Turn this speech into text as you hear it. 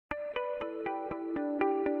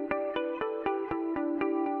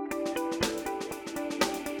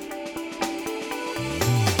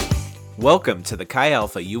Welcome to the Chi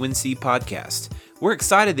Alpha UNC podcast. We're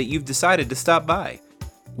excited that you've decided to stop by.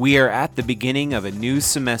 We are at the beginning of a new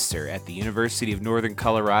semester at the University of Northern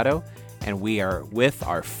Colorado, and we are with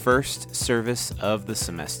our first service of the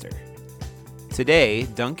semester. Today,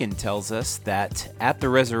 Duncan tells us that at the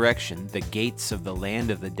resurrection, the gates of the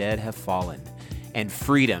land of the dead have fallen, and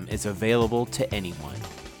freedom is available to anyone.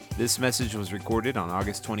 This message was recorded on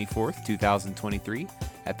August 24th, 2023,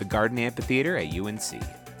 at the Garden Amphitheater at UNC.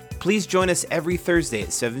 Please join us every Thursday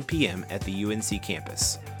at 7 p.m. at the UNC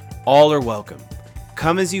campus. All are welcome.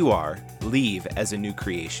 Come as you are, leave as a new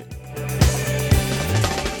creation.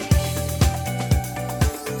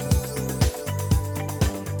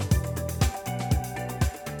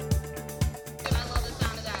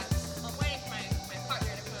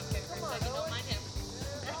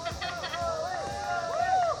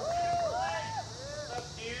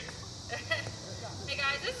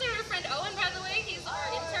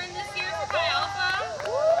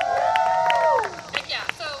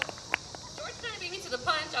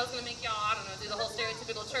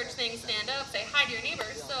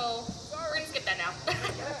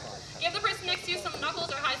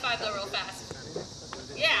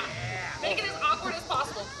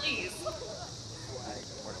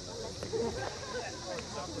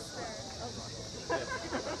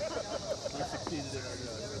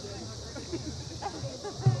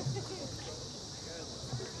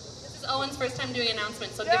 Owen's first time doing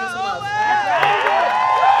announcements, so give him some love.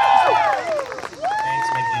 Thanks,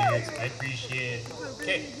 my dudes. I appreciate it.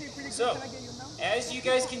 Okay, so as you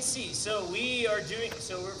guys can see,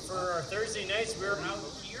 for our Thursday nights, we're out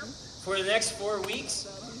here for the next 4 weeks.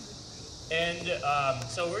 And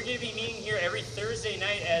so we're going to be meeting here every Thursday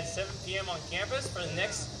night at 7 p.m. on campus for the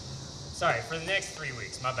next 3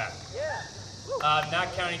 weeks, my bad.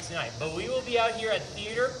 Not counting tonight. But we will be out here at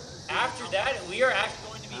theater. After that, we are actually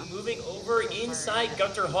going to be moving over inside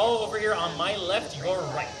Gunter Hall over here on my left, your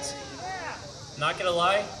right. Not gonna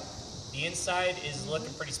lie, the inside is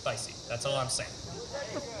looking pretty spicy. That's all I'm saying.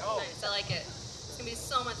 Nice, I like it. It's gonna be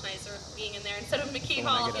so much nicer being in there instead of McKee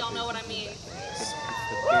Hall, if y'all know what I mean.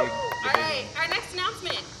 All right, our next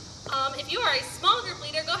announcement. If you are a small group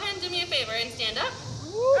leader, go ahead and do me a favor and stand up.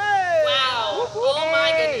 Hey! Wow, oh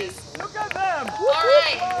my goodness. Look at them! All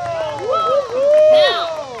right.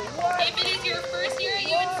 Now, if it is your first year at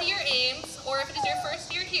UNC or Ames, or if it is your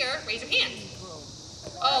first year here, raise your hand.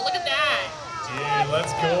 Oh, look at that. Dude,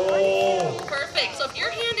 let's go. Perfect. So if your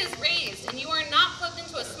hand is raised and you are not plugged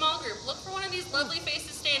into a small group, look for one of these lovely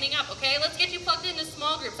faces standing up, okay? Let's get you plugged into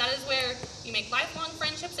small groups. That is where you make lifelong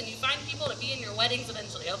friendships and you find people to be in your weddings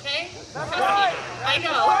eventually, okay? That's right. I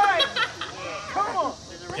know. Come on.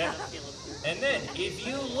 Yeah. And then, if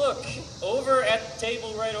you look over at the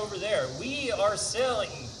table right over there, we are selling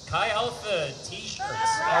Chi Alpha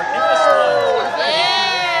t-shirts, our newest one.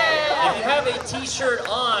 Yeah. If you have a t-shirt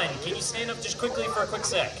on, can you stand up just quickly for a quick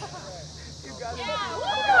sec?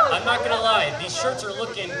 I'm not gonna lie, these shirts are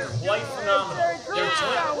looking quite phenomenal.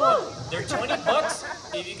 They're 20 bucks.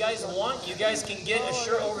 If you guys want, you guys can get a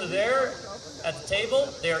shirt over there at the table.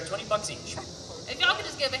 They are 20 bucks each. If y'all could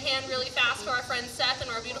just give a hand really fast to our friend Seth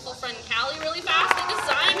and our beautiful friend Callie really fast. They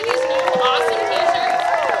designed these new awesome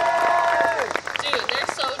t-shirts. Dude,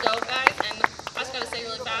 they're so dope, guys. And I just gotta say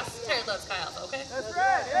really fast, Terry loves Chi Alpha, okay? That's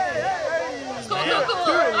right. Hey. Cool.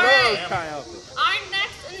 All right. Our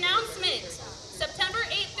next announcement, September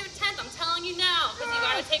 8th through 10th. I'm telling you now, because you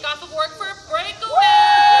gotta take off of work for a breakaway.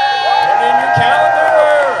 Put it in your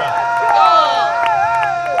calendar.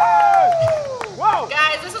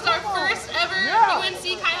 Guys, this is our first ever UNC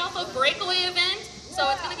Chi Alpha breakaway event. So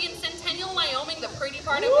it's going to be in Centennial, Wyoming, the pretty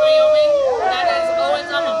part of Wyoming. That is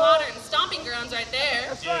Owen's alma mater and stomping grounds right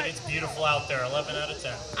there. Dude, it's beautiful out there. 11 out of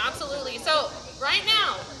 10. Absolutely. So right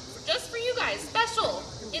now, just for you guys, special,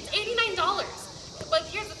 it's $89. But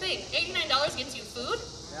here's the thing, $89 gets you food,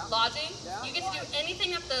 lodging. You get to do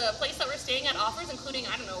anything that the place that we're staying at offers, including,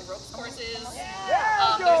 I don't know, ropes courses.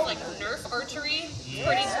 There's like Nerf archery. It's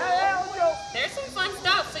pretty cool. There's some fun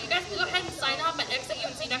stuff. So you guys can go ahead and sign up at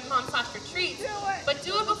exitunc.com/retreats. But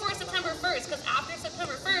do it before September 1st, because after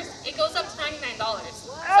September 1st, it goes up to $99.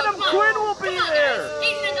 Adam Quinn will be there.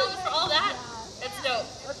 $89 for all that. That's dope.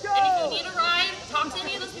 And if you need a ride, talk to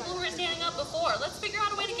any of those people who were standing up before. Let's figure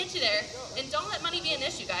out a way to get you there. And don't let money be an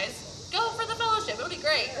issue, guys. Go for the fellowship. It'll be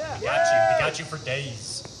great. We got you for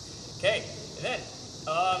days. Okay, and then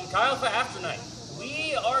Chi Alpha After Night.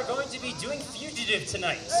 We are going to be doing Fugitive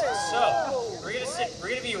tonight. So we're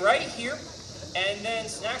gonna be right here, and then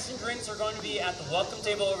snacks and drinks are going to be at the welcome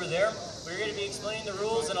table over there. We're going to be explaining the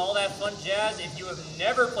rules and all that fun jazz. If you have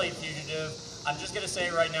never played Fugitive, I'm just going to say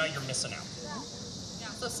right now, you're missing out.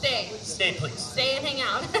 So stay. Stay, please. Stay and hang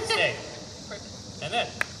out. Stay. Perfect. And then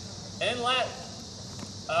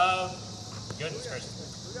goodness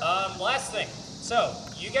gracious. Last thing. So,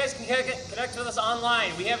 you guys can connect with us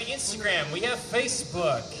online. We have Instagram. We have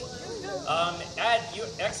Facebook. At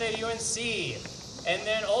XAUNC. And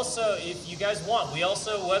then also, if you guys want, we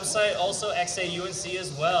also website, also XAUNC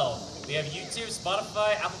as well. We have YouTube,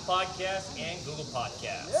 Spotify, Apple Podcasts, and Google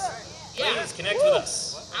Podcasts. Yeah. Please connect with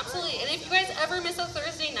us. Absolutely. And if you guys ever miss a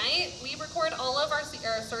Thursday night, we record all of our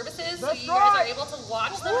services so That's you guys are right. able to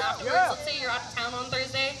watch them afterwards. Yeah. Let's say you're out of town on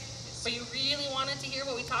Thursday, but you really wanted to hear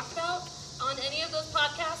what we talked about on any of those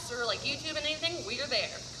podcasts or like YouTube and anything, we are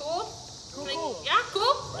there. Cool? Cool. Yeah,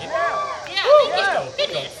 cool? Yeah. Yeah, Let's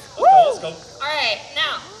thank go. you. Let's Goodness. go. Let's go. All right,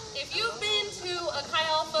 now, if you've been to a Chi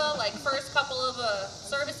Alpha, like first couple of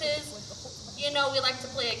services, you know we like to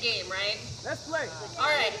play a game, right? Let's play. All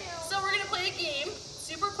right, so we're gonna play a game,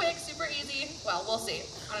 super quick, super easy. Well, we'll see.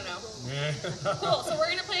 I don't know. Cool. So we're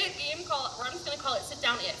gonna play a game called. I'm just gonna call it Sit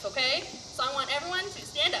Down If. Okay? So I want everyone to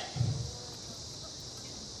stand up.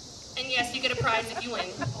 And yes, you get a prize if you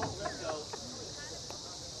win.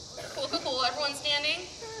 Cool, cool, cool. Everyone's standing.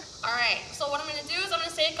 All right. So what I'm gonna do is I'm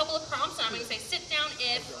gonna say a couple of prompts, and I'm gonna say sit down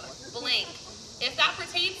if blank. If that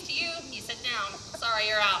pertains to you, you sit down. Sorry,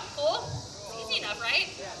 you're out. Cool? Easy enough, right?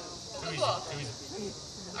 Cool, cool.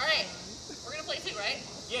 All right. We're gonna play too, right?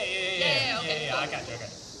 Yeah. Okay, I cool. got you.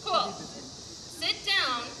 Cool. Sit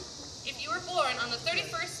down if you were born on the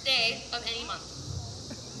 31st day of any month.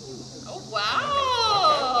 Oh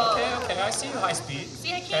wow! Okay. I see you, high speed.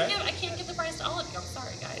 See, I can't give the prize to all of you. I'm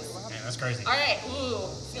sorry, guys. Man, that's crazy. All right. Ooh,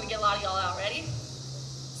 it's gonna get a lot of y'all out. Ready?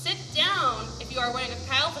 Sit down if you are wearing a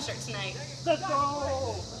Chi Alpha shirt tonight. Let's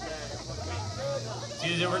go.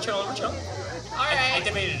 See, we're chilling. All I right.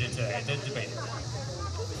 debated it today. I did debate it.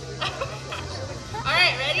 All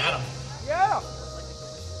right. Ready? Got him. Yeah.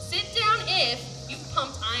 Sit down if you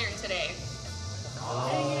pumped iron today.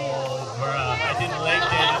 Oh, bruh. I did leg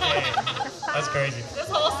day today. That's crazy. This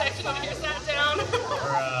whole section over here sat down.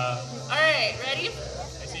 Bruh. All right. Ready?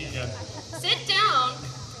 I see you, Jen. Sit down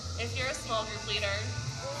if you're a small group leader.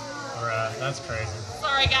 Bruh. That's crazy.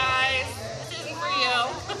 Sorry, guys. This isn't for you.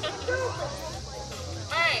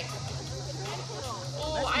 All right.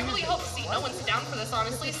 Oh, I really hope to see no one sit down for this,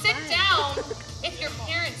 honestly. Sit down if your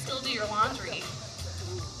parents still do your laundry.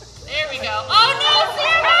 There we go. Oh, no,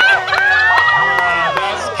 Sarah! Bruh,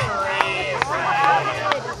 that's crazy.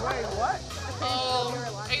 Wait, what? Oh,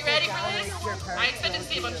 are you ready for this? I expected to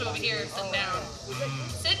see a bunch over here sitting down.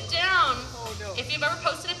 Sit down if you've ever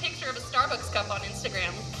posted a picture of a Starbucks cup on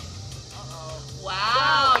Instagram.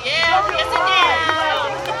 Wow, yeah, we're gonna sit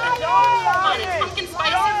down. Come on, it's pumpkin spice,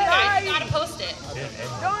 you guys. You gotta post it.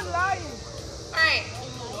 Don't lie. All right.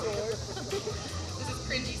 This is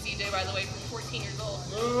cringy, CJ, by the way, from 14 years old.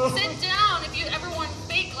 Sit down if you ever worn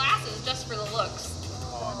fake glasses just for the looks.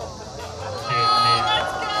 Oh,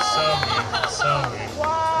 let's go. So mean.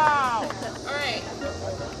 Wow. All right.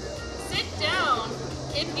 Sit down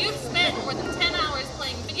if you've spent more than 10 hours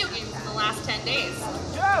playing video games in the last 10 days.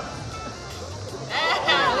 Jeff.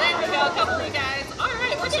 There we go, a couple of you guys. All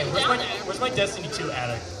right, we're getting down there. Where's my Destiny 2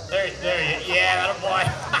 addict? There, yeah, that boy.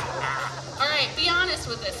 All right, be honest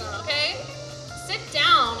with this one, okay? Sit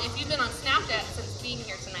down if you've been on Snapchat since being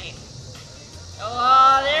here tonight.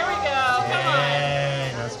 Oh, there we go. Come on.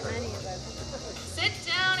 Dang, that's crazy. Sit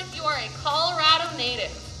down if you are a Colorado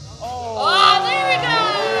native. Oh. Oh, there we go.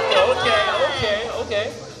 Come on.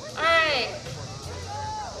 Okay. All right.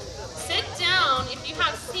 Sit down if you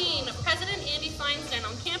have seen President Andy Feinstein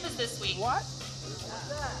on campus this week. What?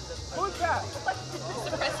 Who's that?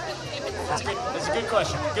 The president. That's a good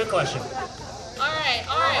question. Good question. All right.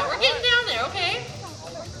 We're getting down there, okay?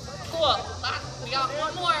 Cool. We got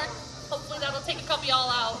one more. Hopefully that'll take a couple y'all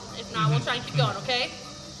out. If not, we'll try and keep going, okay?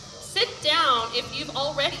 Sit down if you've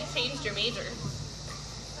already changed your major.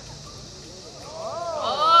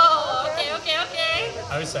 Oh, okay.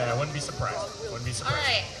 I would say I wouldn't be surprised. All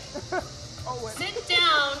right. Oh, wait. Sit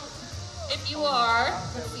down if you are.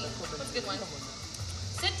 Let's see. What's a good one?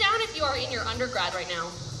 Sit down if you are in your undergrad right now.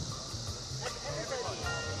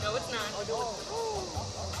 No, it's not.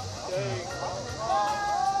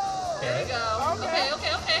 There we go. Okay.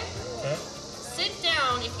 Okay. Sit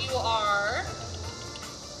down if you are.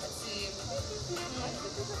 Let's see.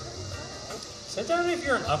 Sit down if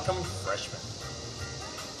you're an upcoming freshman.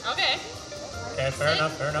 Okay. Okay, fair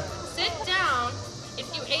enough. Sit down if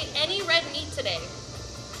you ate any red meat today.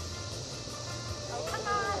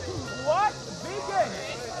 What? Vegan.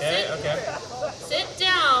 Okay. Sit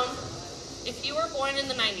down if you were born in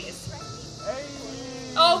the 90s. Hey.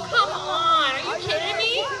 Oh, come on. Are you kidding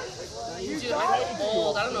me? dude, I'm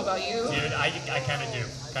old. I don't know about you. Dude, I kind of do.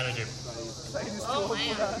 Oh,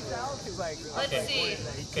 man. He's like, Let's see.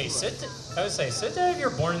 Okay, I would say, sit down if you're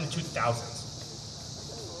born in the 2000s.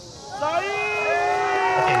 Saeed!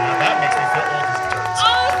 Okay, now that makes me feel old as dirt.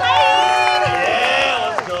 Oh, Saeed! Yeah,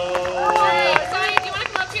 let's go. Hey, Saeed, do you want to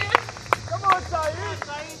come up here? Come on,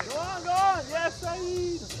 Saeed! Go on! Yes,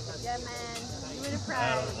 Saeed! Yeah, man. You would have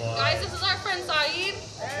proud. Attaboy. Guys, this is our friend Saeed.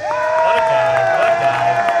 What a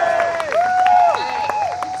guy. Alright,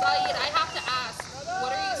 Saeed, I have to ask,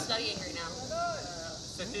 what are you studying right now?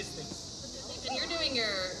 Statistics. And you're doing your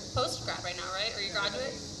post-grad right now, right? Or your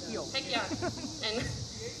graduate? Heck yeah. And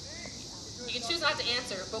you can choose not to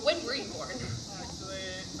answer, but when were you born? Actually,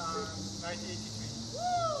 1983.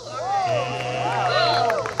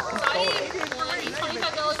 Well, Saeed won a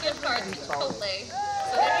 $25 gift card to Chipotle. So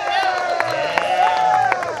there you go.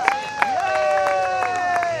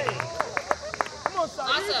 Come on, Saeed!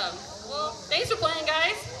 Awesome. Well, thanks for playing,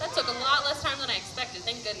 guys. That took a lot less time than I expected.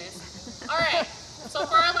 Thank goodness. All right. So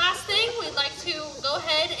for our last thing, we'd like to go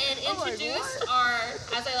ahead and introduce our,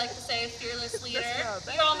 as I like to say, fearless leader.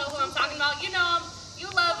 You all know who I'm talking about. You know him. You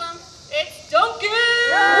love him. It's Duncan!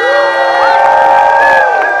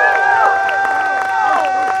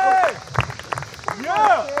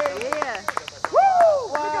 Yeah! Yeah.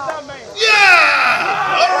 Woo! Look at that man!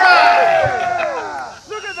 Yeah! All right!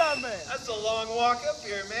 Look at that man! That's a long walk up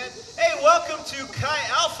here, man. Hey, welcome to Chi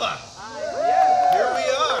Alpha. Here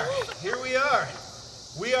we are.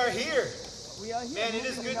 We are here. We are here. Man, it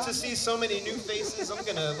is good to see so many new faces.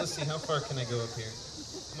 Let's see, how far can I go up here?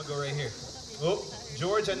 I'm gonna go right here. Oh,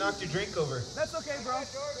 George, I knocked your drink over. That's okay, bro.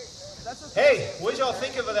 That's okay. Hey, what did y'all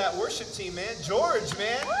think of that worship team, man? George,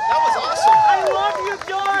 man, that was awesome. I love you,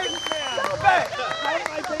 George! Come back!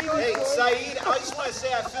 My baby. Hey, Saeed, I just want to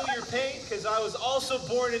say I feel your pain because I was also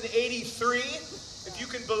born in '83, if you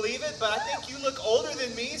can believe it, but I think you look older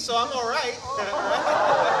than me, so I'm all right.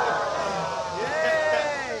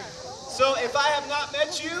 Yay! So if I have not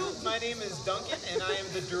met you, my name is Duncan, and I am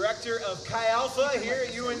the director of Chi Alpha here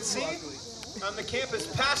at UNC. I'm the campus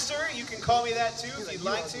pastor. You can call me that too if you'd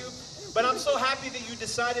like to. But I'm so happy that you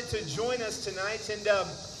decided to join us tonight. And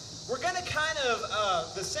we're going to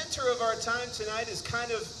the center of our time tonight is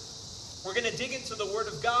we're going to dig into the Word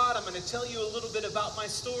of God. I'm going to tell you a little bit about my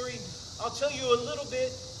story. I'll tell you a little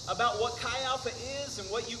bit about what Chi Alpha is and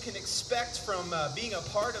what you can expect from being a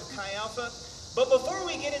part of Chi Alpha. But before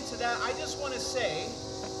we get into that, I just want to say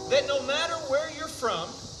that no matter where you're from,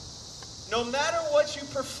 no matter what you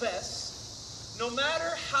profess, no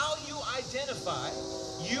matter how you identify,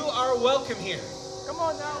 you are welcome here. Come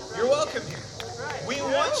on now. You're welcome here. We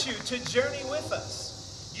want you to journey with us.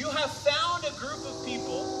 You have found a group of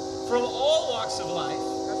people from all walks of life,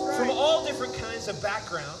 from all different kinds of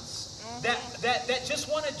backgrounds, that just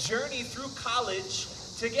want to journey through college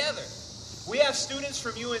together. We have students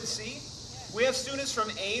from UNC. We have students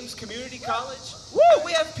from Ames Community College. And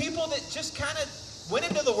we have people that just kind of went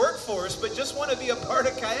into the workforce but just want to be a part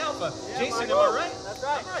of Chi Alpha. Jason, am I right? That's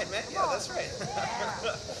right. I'm right, man. Yeah, that's right.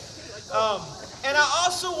 And I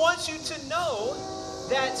also want you to know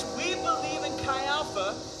that we believe in Chi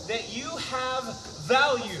Alpha that you have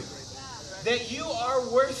value, that you are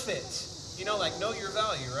worth it. You know, like know your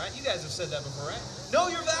value, right? You guys have said that before, right? Know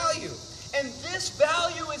your value. And this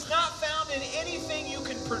value is not found in anything you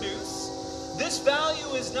can produce. This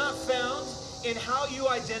value is not found in how you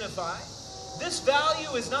identify. This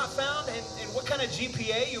value is not found in what kind of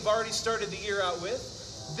GPA you've already started the year out with.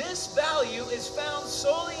 This value is found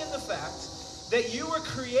solely in the fact that you were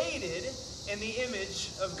created in the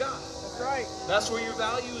image of God. That's right. That's where your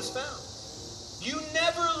value is found. You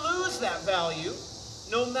never lose that value,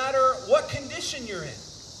 no matter what condition you're in.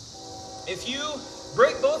 If you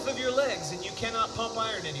break both of your legs and you cannot pump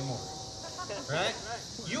iron anymore, right?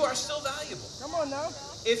 You are still valuable. Come on now.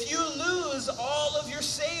 If you lose all of your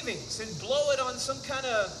savings and blow it on some kind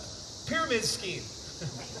of pyramid scheme,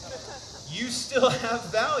 you still have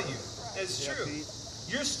value. It's true.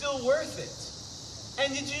 You're still worth it.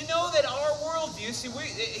 And did you know that our worldview, see,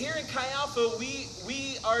 here in Chi Alpha,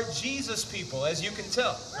 we are Jesus people, as you can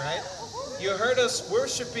tell, right? You heard us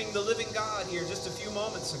worshiping the living God here just a few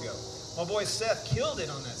moments ago. My boy Seth killed it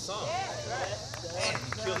on that song. Man,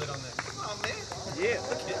 he killed it on that. Come on, man. Yeah.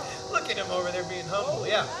 Look at him over there being humble.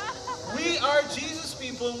 Yeah. We are Jesus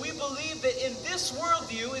people, and we believe that in this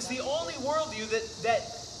worldview is the only worldview that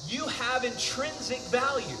you have intrinsic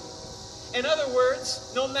value. In other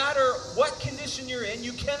words, no matter what condition you're in,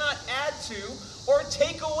 you cannot add to or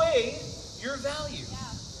take away your value.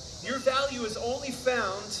 Your value is only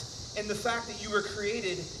found in the fact that you were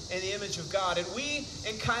created in the image of God. And we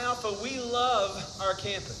in Chi Alpha, we love our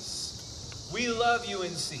campus. We love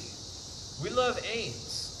UNC. We love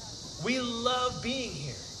Ames. We love being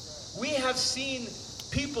here. We have seen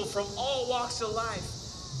people from all walks of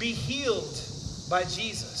life be healed by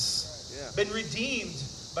Jesus, been redeemed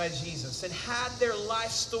by Jesus, and had their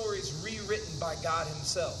life stories rewritten by God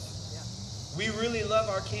himself. We really love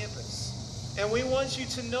our campus. And we want you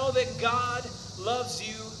to know that God loves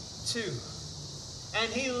you too.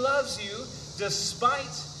 And he loves you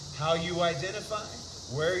despite how you identify,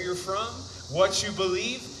 where you're from, what you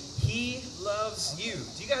believe. He loves you.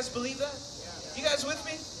 Do you guys believe that? You guys with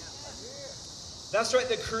me? That's right.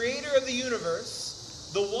 The creator of the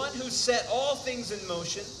universe, the one who set all things in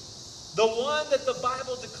motion, the one that the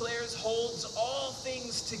Bible declares holds all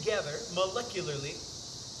things together molecularly.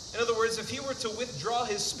 In other words, if he were to withdraw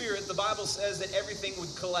his spirit, the Bible says that everything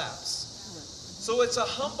would collapse. So it's a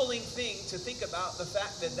humbling thing to think about the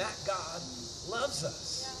fact that God loves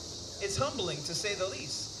us. It's humbling, to say the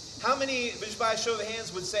least. How many, just by a show of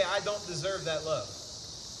hands, would say, I don't deserve that love?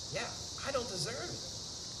 Yeah, I don't deserve it.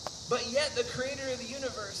 But yet the creator of the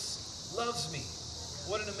universe loves me.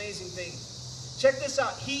 What an amazing thing. Check this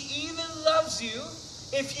out. He even loves you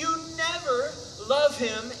if you never love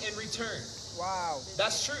him in return. Wow.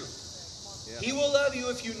 That's true. He will love you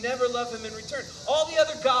if you never love him in return. All the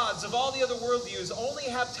other gods of all the other worldviews only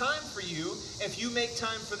have time for you if you make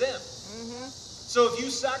time for them. So if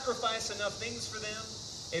you sacrifice enough things for them,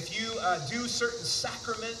 if you do certain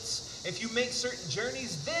sacraments, if you make certain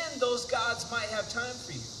journeys, then those gods might have time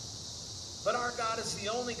for you. But our God is the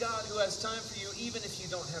only God who has time for you, even if you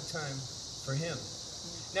don't have time for him.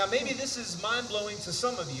 Now, maybe this is mind-blowing to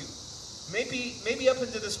some of you. Maybe up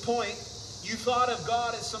until this point, you thought of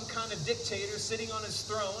God as some kind of dictator sitting on his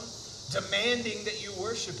throne, demanding that you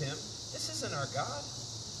worship him. This isn't our God.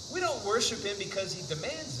 We don't worship him because he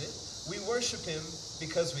demands it. We worship him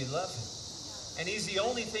because we love him. And he's the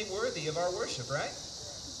only thing worthy of our worship, right?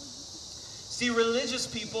 See, religious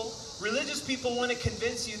people want to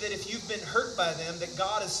convince you that if you've been hurt by them, that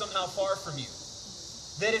God is somehow far from you.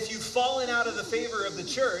 That if you've fallen out of the favor of the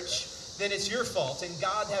church, then it's your fault and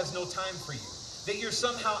God has no time for you. That you're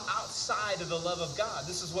somehow outside of the love of God.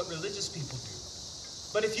 This is what religious people do.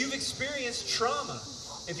 But if you've experienced trauma,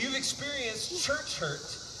 if you've experienced church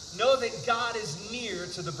hurt, know that God is near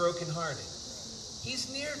to the brokenhearted. He's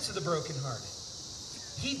near to the brokenhearted.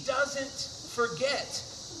 He doesn't forget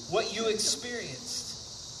what you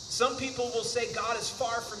experienced. Some people will say God is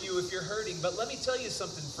far from you if you're hurting, but let me tell you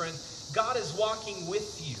something, friend. God is walking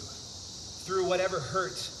with you through whatever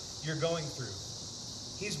hurt you're going through.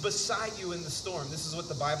 He's beside you in the storm. This is what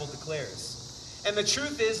the Bible declares. And the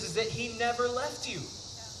truth is that he never left you.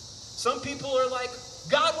 Some people are like,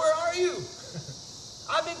 God, where are you?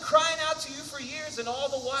 I've been crying out to you for years, and all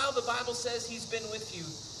the while the Bible says he's been with you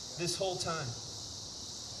this whole time.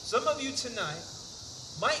 Some of you tonight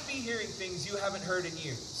might be hearing things you haven't heard in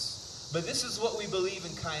years. But this is what we believe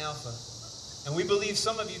in Chi Alpha. And we believe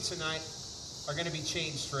some of you tonight are going to be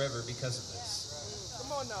changed forever because of this.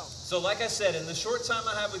 Come on now. So like I said, in the short time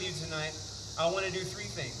I have with you tonight, I want to do three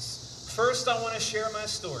things. First, I want to share my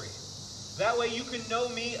story. That way you can know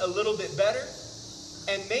me a little bit better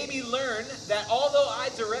and maybe learn that although I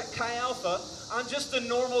direct Chi Alpha, I'm just a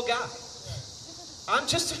normal guy. I'm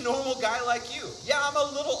just a normal guy like you. Yeah, I'm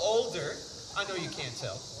a little older. I know you can't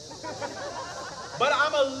tell. But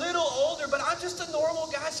I'm a little older, but I'm just a normal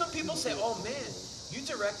guy. Some people say, oh man, you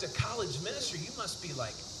direct a college ministry. You must be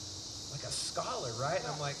like a scholar, right? And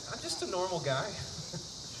I'm like, I'm just a normal guy.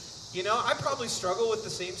 You know, I probably struggle with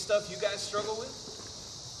the same stuff you guys struggle with,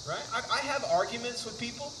 right? I have arguments with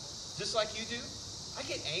people, just like you do. I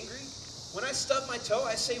get angry. When I stub my toe,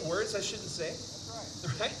 I say words I shouldn't say,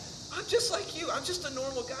 right? I'm just like you. I'm just a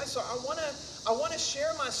normal guy. So I want to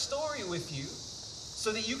share my story with you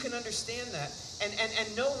so that you can understand that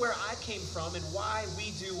and know where I came from and why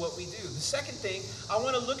we do what we do. The second thing, I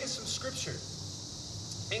want to look at some scripture.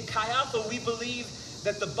 In Chi Alpha, we believe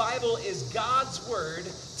that the Bible is God's word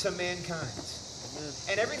to mankind.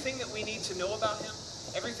 And everything that we need to know about him,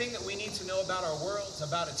 everything that we need to know about our world,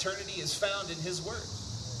 about eternity, is found in his word.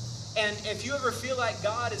 And if you ever feel like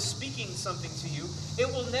God is speaking something to you, it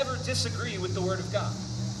will never disagree with the word of God.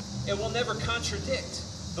 It will never contradict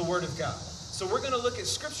the word of God. So we're going to look at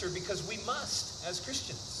scripture because we must as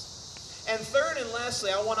Christians. And third and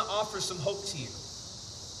lastly, I want to offer some hope to you.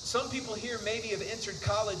 Some people here maybe have entered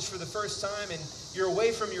college for the first time and you're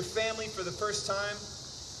away from your family for the first time.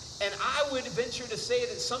 And I would venture to say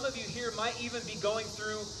that some of you here might even be going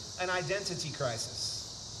through an identity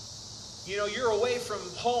crisis. You know, you're away from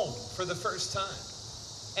home for the first time.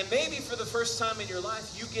 And maybe for the first time in your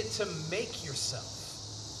life, you get to make yourself.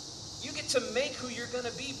 You get to make who you're going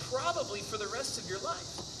to be probably for the rest of your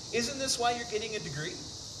life. Isn't this why you're getting a degree?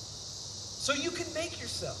 So you can make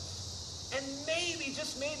yourself. And maybe,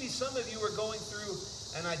 just maybe, some of you are going through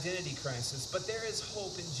an identity crisis, but there is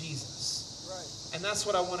hope in Jesus. Right. And that's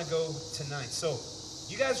what I want to go tonight. So,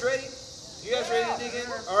 you guys ready? You guys ready to dig in?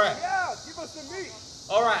 All right. Yeah, give us the meat.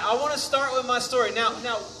 All right, I want to start with my story. Now,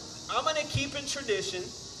 I'm going to keep in tradition,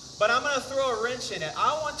 but I'm going to throw a wrench in it.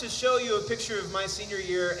 I want to show you a picture of my senior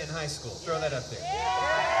year in high school. Throw that up there.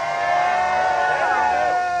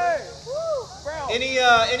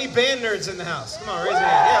 Any band nerds in the house? Come on, raise your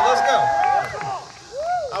hand. Yeah, let's go.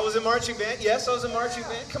 I was in marching band. Yes, I was in marching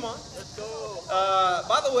band. Come on.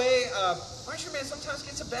 By the way, marching band sometimes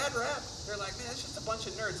gets a bad rap. They're like, man, it's just a bunch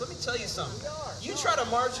of nerds. Let me tell you something. You try to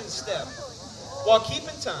march in step while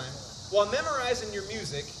keeping time, while memorizing your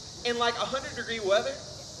music in like 100-degree weather,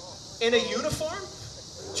 in a uniform,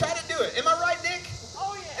 try to do it. Am I right, Nick?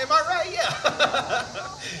 Oh, yeah. Am I right? Yeah.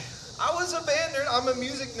 I was a band nerd. I'm a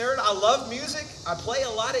music nerd. I love music. I play a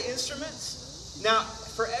lot of instruments. Now,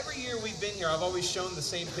 for every year we've been here, I've always shown the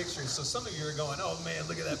same pictures. So some of you are going, oh, man,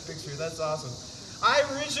 look at that picture. That's awesome. I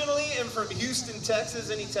originally am from Houston, Texas.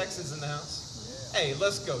 Any Texans in the house? Hey,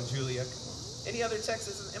 let's go, Julia. Any other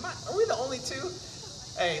Texans? Are we the only two?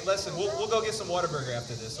 Hey, listen, we'll go get some Whataburger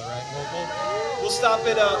after this, all right? We'll stop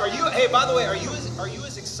at, hey, by the way, are you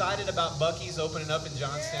as excited about Buc-ee's opening up in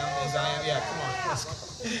Johnstown as I am? Yeah, come on, let's go.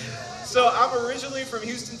 So I'm originally from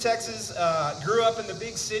Houston, Texas, grew up in the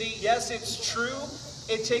big city. Yes, it's true.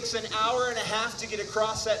 It takes an hour and a half to get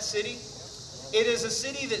across that city. It is a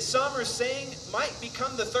city that some are saying might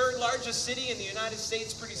become the third largest city in the United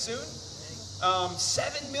States pretty soon.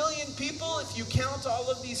 7 million people, if you count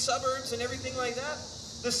all of these suburbs and everything like that.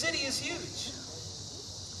 The city is huge.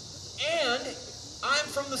 And I'm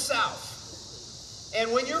from the South.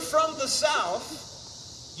 And when you're from the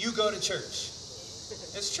South, you go to church.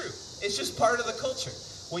 It's true. It's just part of the culture.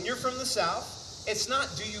 When you're from the South, it's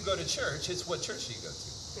not do you go to church, it's what church do you go to,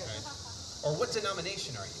 right? Or what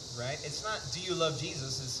denomination are you, right? It's not do you love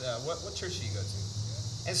Jesus, it's what church do you go to?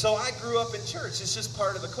 And so I grew up in church. It's just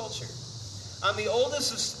part of the culture. I'm the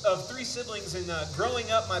oldest of 3 siblings, and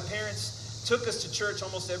growing up, my parents took us to church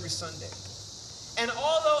almost every Sunday. And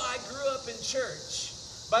although I grew up in church,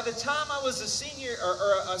 by the time I was a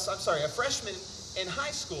freshman in high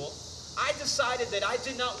school, I decided that I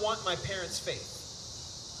did not want my parents' faith.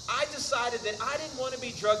 I decided that I didn't want to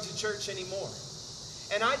be drugged to church anymore.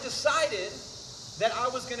 And I decided that I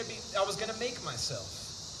was going to make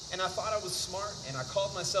myself. And I thought I was smart, and I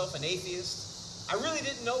called myself an atheist. I really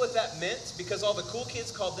didn't know what that meant because all the cool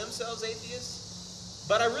kids called themselves atheists.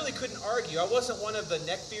 But I really couldn't argue. I wasn't one of the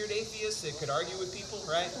neckbeard atheists that could argue with people,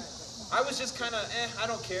 right? I was just kind of, I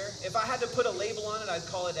don't care. If I had to put a label on it, I'd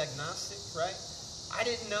call it agnostic, right? I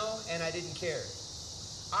didn't know and I didn't care.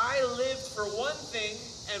 I lived for one thing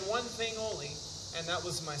and one thing only, and that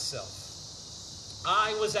was myself.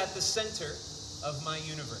 I was at the center of my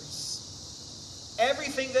universe.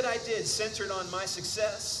 Everything that I did centered on my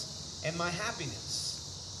success and my happiness.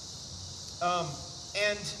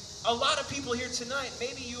 And a lot of people here tonight,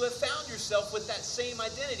 maybe you have found yourself with that same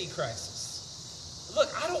identity crisis. Look,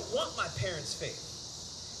 I don't want my parents'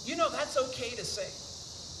 faith. You know, that's okay to say.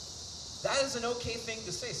 That is an okay thing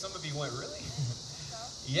to say. Some of you went, really?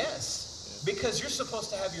 Yes, because you're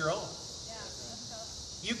supposed to have your own.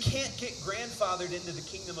 You can't get grandfathered into the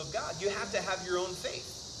kingdom of God. You have to have your own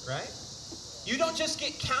faith, right? You don't just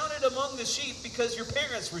get counted among the sheep because your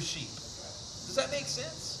parents were sheep. Does that make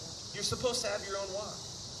sense? You're supposed to have your own walk.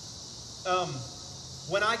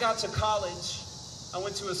 When I got to college, I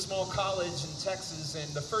went to a small college in Texas,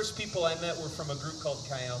 and the first people I met were from a group called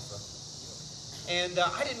Chi Alpha. And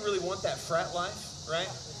I didn't really want that frat life, right?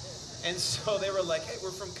 And so they were like, hey,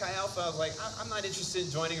 we're from Chi Alpha. I was like, I'm not interested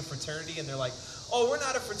in joining a fraternity. And they're like, oh, we're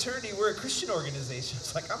not a fraternity, we're a Christian organization.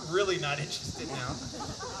 It's like, I'm really not interested now.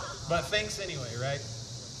 But thanks anyway, right?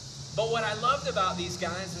 But what I loved about these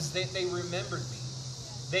guys is that they remembered me.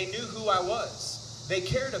 They knew who I was. They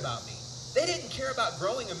cared about me. They didn't care about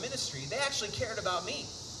growing a ministry. They actually cared about me.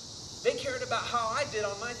 They cared about how I did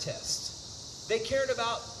on my test. They cared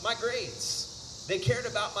about my grades. They cared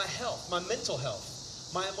about my health, my mental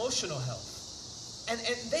health, my emotional health. And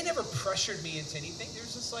they never pressured me into anything. They were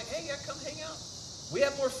just like, hey, yeah, come hang out. We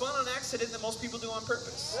have more fun on accident than most people do on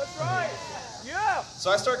purpose. That's right. Yeah. So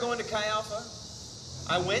I started going to Chi Alpha.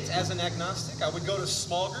 I went as an agnostic. I would go to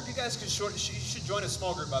small group. You guys you should join a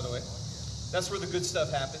small group, by the way. That's where the good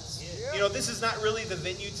stuff happens. Yeah. You know, this is not really the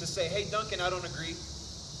venue to say, hey, Duncan, I don't agree.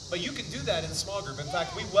 But you can do that in a small group. In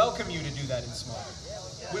fact, we welcome you to do that in small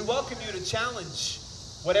group. We welcome you to challenge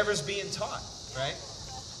whatever's being taught, right?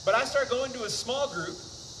 But I started going to a small group,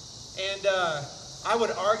 and I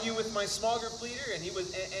would argue with my small group leader, and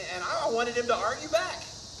I wanted him to argue back.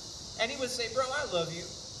 And he would say, bro, I love you.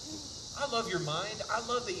 I love your mind. I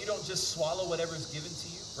love that you don't just swallow whatever's given to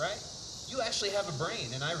you, right? You actually have a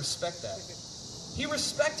brain, and I respect that. He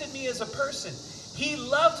respected me as a person. He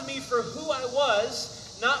loved me for who I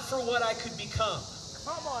was, not for what I could become.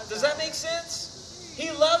 Does that make sense?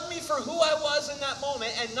 He loved me for who I was in that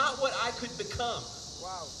moment and not what I could become.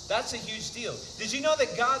 Wow. That's a huge deal. Did you know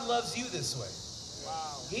that God loves you this way?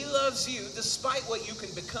 Wow. He loves you despite what you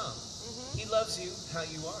can become. He loves you how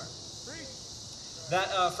you are. That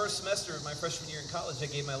first semester of my freshman year in college, I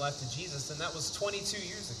gave my life to Jesus, and that was 22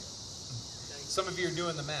 years ago. Some of you are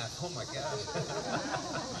doing the math. Oh my gosh.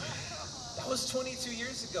 That was 22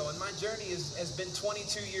 years ago, and my journey has been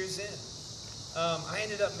 22 years in. I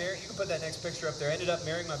ended up marrying, you can put that next picture up there. I ended up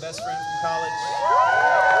marrying my best friend from college.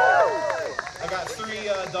 I got 3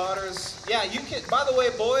 daughters. Yeah, you can, by the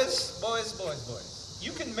way, boys,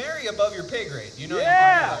 you can marry above your pay grade. You know you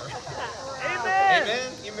can do that, right? Amen.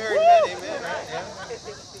 Amen? You married men, amen, right? Yeah.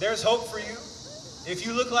 There's hope for you. If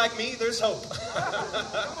you look like me, there's hope.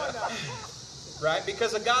 Right?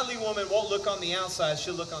 Because a godly woman won't look on the outside,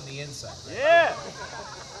 she'll look on the inside. Right? Yeah.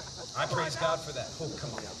 I praise God for that. Oh,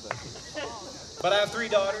 come on. But I have 3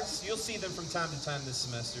 daughters. You'll see them from time to time this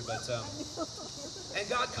semester. But and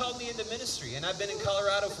God called me into ministry. And I've been in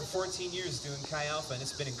Colorado for 14 years doing Chi Alpha, and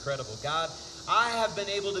it's been incredible. God, I have been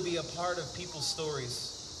able to be a part of people's stories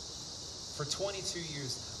for 22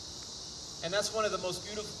 years now. And that's one of the most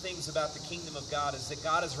beautiful things about the kingdom of God is that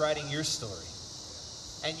God is writing your story.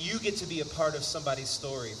 And you get to be a part of somebody's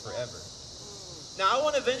story forever. Now, I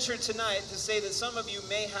want to venture tonight to say that some of you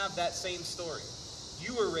may have that same story.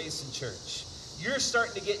 You were raised in church. You're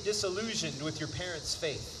starting to get disillusioned with your parents'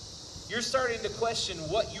 faith. You're starting to question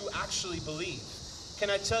what you actually believe. Can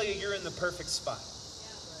I tell you, you're in the perfect spot.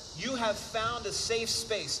 You have found a safe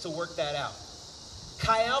space to work that out.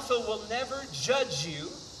 Chi Alpha will never judge you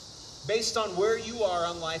based on where you are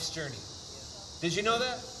on life's journey. Did you know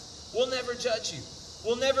that? We'll never judge you.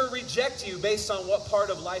 We'll never reject you based on what part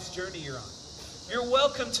of life's journey you're on. You're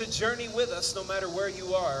welcome to journey with us no matter where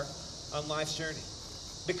you are on life's journey.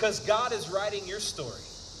 Because God is writing your story.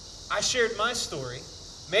 I shared my story.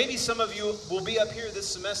 Maybe some of you will be up here this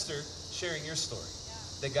semester sharing your story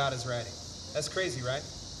that God is writing. That's crazy, right?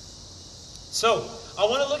 So, I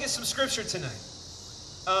want to look at some scripture tonight.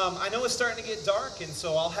 I know it's starting to get dark, and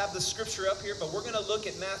so I'll have the scripture up here, but we're going to look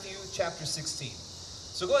at Matthew chapter 16.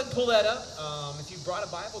 So go ahead and pull that up. If you brought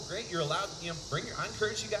a Bible, great. You're allowed, I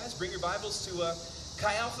encourage you guys, bring your Bibles to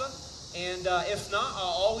Chi Alpha. And if not,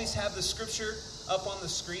 I'll always have the scripture up on the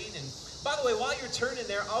screen. And by the way, while you're turning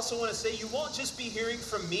there, I also want to say you won't just be hearing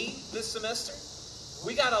from me this semester.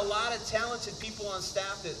 We got a lot of talented people on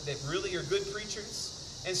staff that really are good preachers.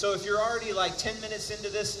 And so if you're already like 10 minutes into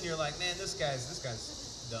this and you're like, man, this guy's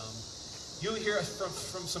dumb, you'll hear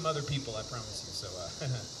from some other people, I promise you. So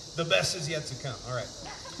the best is yet to come. All right.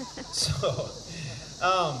 So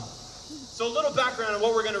a little background on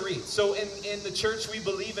what we're going to read. So in the church, we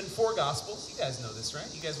believe in 4 Gospels. You guys know this, right?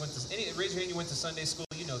 You guys raise your hand, you went to Sunday school.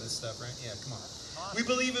 You know this stuff, right? Yeah, come on. We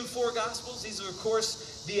believe in 4 Gospels. These are, of course,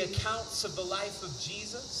 the accounts of the life of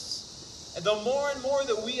Jesus. And the more and more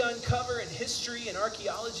that we uncover in history and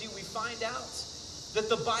archaeology, we find out that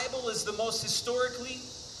the Bible is the most historically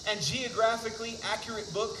and geographically accurate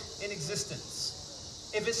book in existence.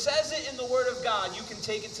 If it says it in the Word of God, you can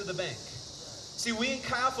take it to the bank. See, we in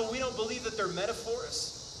Chi Alpha, we don't believe that they're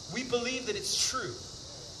metaphors. We believe that it's true.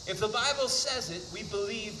 If the Bible says it, we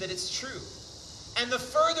believe that it's true. And the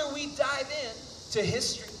further we dive in to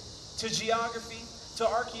history, to geography, to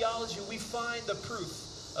archaeology, we find the proof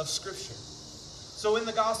of Scripture. So in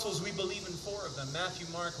the Gospels, we believe in 4 of them: Matthew,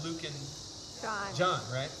 Mark, Luke, and John,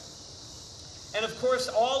 right? And of course,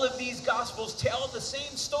 all of these Gospels tell the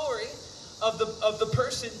same story of the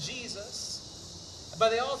person Jesus. But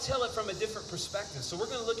they all tell it from a different perspective. So we're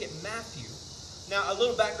going to look at Matthew. Now, a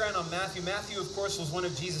little background on Matthew. Matthew, of course, was one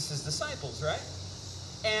of Jesus' disciples, right?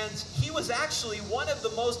 And he was actually one of the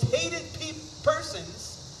most hated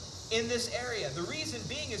persons in this area. The reason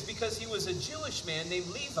being is because he was a Jewish man named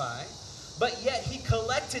Levi, but yet he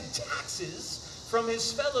collected taxes from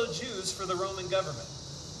his fellow Jews for the Roman government.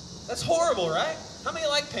 That's horrible, right? How many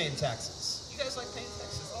like paying taxes? You guys like paying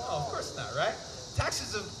taxes? No, of course not, right?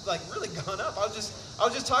 Taxes have like really gone up. I was just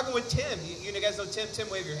talking with Tim. You guys know Tim? Tim,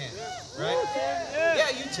 wave your hand. Right? Yeah,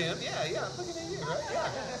 you Tim. Yeah. I'm looking at you, right?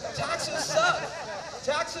 Yeah. Taxes suck.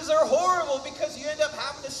 Taxes are horrible because you end up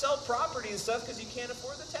having to sell property and stuff because you can't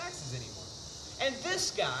afford the taxes anymore. And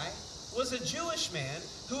this guy was a Jewish man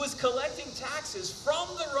who was collecting taxes from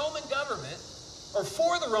the Roman government, or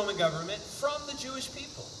for the Roman government, from the Jewish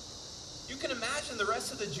people. You can imagine the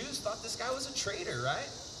rest of the Jews thought this guy was a traitor, right?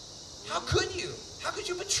 How could you? How could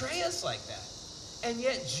you betray us like that? And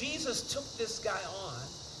yet Jesus took this guy on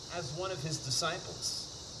as one of his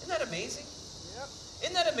disciples. Isn't that amazing? Yep.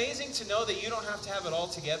 Isn't that amazing to know that you don't have to have it all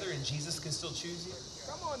together and Jesus can still choose you?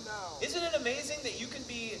 Come on now. Isn't it amazing that you can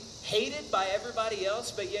be hated by everybody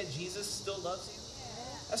else, but yet Jesus still loves you?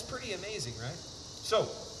 That's pretty amazing, right? So,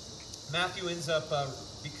 Matthew ends up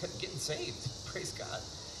getting saved. Praise God.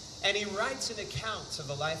 And he writes an account of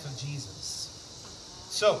the life of Jesus.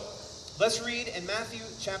 So, let's read in Matthew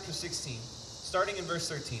chapter 16, starting in verse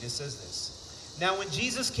 13. It says this. Now, when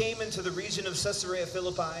Jesus came into the region of Caesarea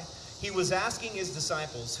Philippi, he was asking his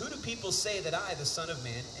disciples, "Who do people say that I, the Son of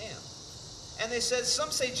Man, am?" And they said,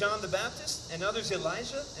 "Some say John the Baptist, and others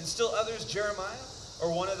Elijah, and still others Jeremiah,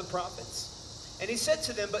 or one of the prophets." And he said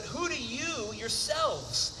to them, "But who do you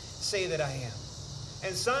yourselves say that I am?"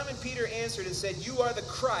 And Simon Peter answered and said, "You are the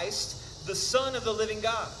Christ, the Son of the living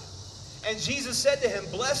God." And Jesus said to him,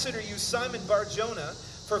 "Blessed are you, Simon Bar-Jonah,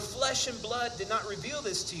 for flesh and blood did not reveal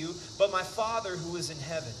this to you, but my Father who is in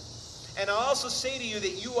heaven. And I also say to you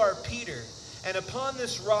that you are Peter, and upon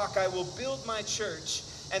this rock I will build my church,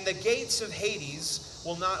 and the gates of Hades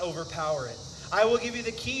will not overpower it. I will give you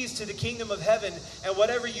the keys to the kingdom of heaven, and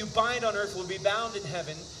whatever you bind on earth will be bound in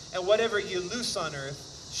heaven, and whatever you loose on earth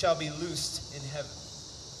shall be loosed in heaven."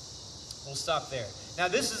 We'll stop there. Now,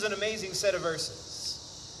 this is an amazing set of verses.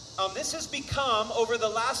 This has become, over the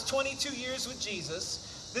last 22 years with Jesus,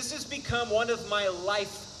 this has become one of my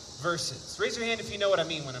life verses. Raise your hand if you know what I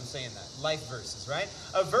mean when I'm saying that. Life verses, right?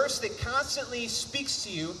 A verse that constantly speaks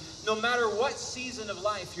to you no matter what season of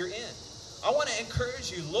life you're in. I want to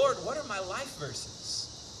encourage you, Lord, what are my life verses?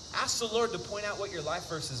 Ask the Lord to point out what your life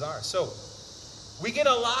verses are. So, we get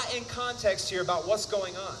a lot in context here about what's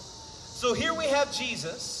going on. So here we have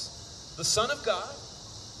Jesus, the Son of God,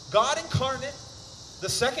 God incarnate, the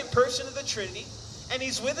second person of the Trinity, and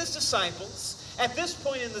he's with his disciples. At this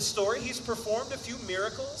point in the story, he's performed a few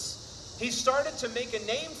miracles. He's started to make a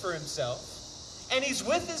name for himself. And he's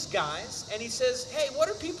with his guys, and he says, "Hey, what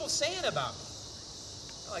are people saying about me?"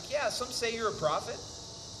 They're like, "Yeah, some say you're a prophet.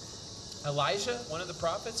 Elijah, one of the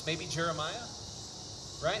prophets, maybe Jeremiah,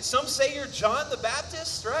 right? Some say you're John the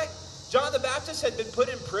Baptist, right? John the Baptist had been put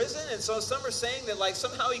in prison, and so some are saying that like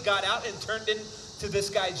somehow he got out and turned into this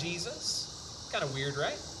guy Jesus. Kind of weird,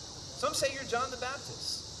 right? Some say you're John the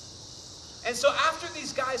Baptist." And so after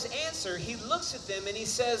these guys answer, he looks at them and he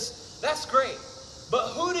says, "That's great,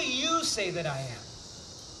 but who do you say that I am?"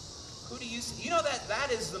 Who do you say? You know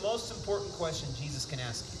that is the most important question Jesus can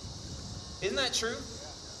ask you. Isn't that true?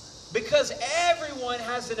 Because everyone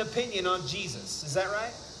has an opinion on Jesus. Is that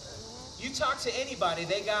right? You talk to anybody,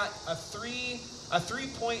 they got a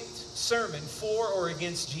three-point sermon for or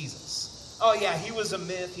against Jesus. Oh yeah, he was a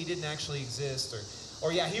myth, he didn't actually exist,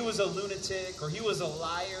 or yeah, he was a lunatic, or he was a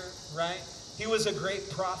liar, right? He was a great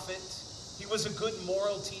prophet. He was a good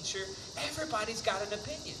moral teacher. Everybody's got an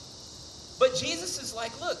opinion. But Jesus is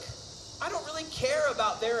like, "Look, I don't really care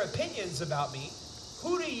about their opinions about me.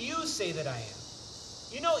 Who do you say that I am?"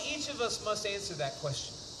 You know, each of us must answer that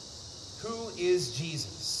question. Who is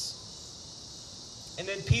Jesus? And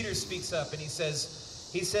then Peter speaks up and he says,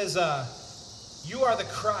 "You are the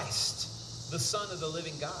Christ, the Son of the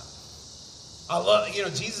living God." I love,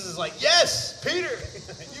 Jesus is like, "Yes, Peter,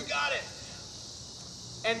 you got it."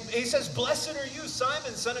 And he says, "Blessed are you,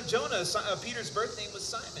 Simon, son of Jonah." Peter's birth name was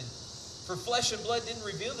Simon. "For flesh and blood didn't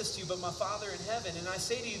reveal this to you, but my Father in heaven. And I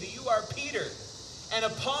say to you that you are Peter, and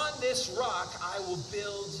upon this rock I will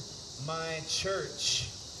build my church,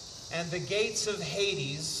 and the gates of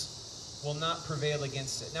Hades will not prevail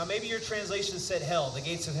against it." Now, maybe your translation said hell, the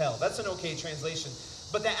gates of hell. That's an okay translation.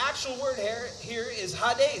 But the actual word here is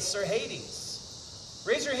Hades, or Hades.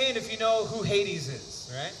 Raise your hand if you know who Hades is,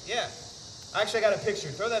 right? Yeah. Actually, I got a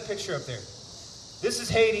picture. Throw that picture up there. This is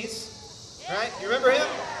Hades, right? You remember him?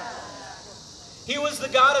 He was the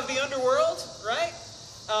god of the underworld, right?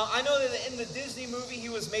 I know that in the Disney movie he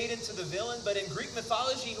was made into the villain, but in Greek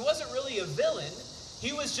mythology he wasn't really a villain.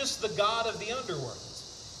 He was just the god of the underworld.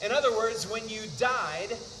 In other words, when you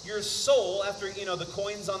died, your soul, after, the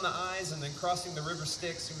coins on the eyes and then crossing the river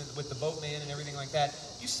Styx with the boatman and everything like that,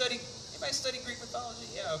 anybody study Greek mythology?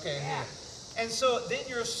 Yeah, okay. Yeah. And so then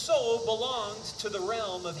your soul belonged to the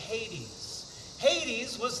realm of Hades.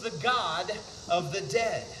 Hades was the god of the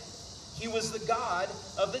dead. He was the god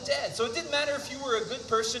of the dead. So it didn't matter if you were a good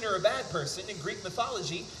person or a bad person in Greek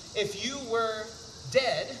mythology. If you were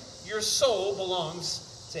dead, your soul belongs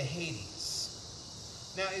to Hades.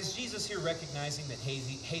 Now, is Jesus here recognizing that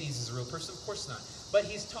Hades is a real person? Of course not. But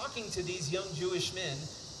he's talking to these young Jewish men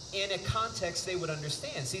in a context they would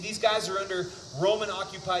understand. See, these guys are under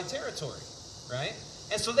Roman-occupied territory, right?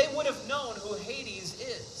 And so they would have known who Hades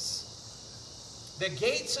is. The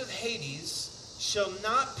gates of Hades shall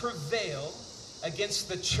not prevail against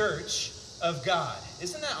the church of God.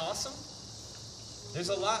 Isn't that awesome? There's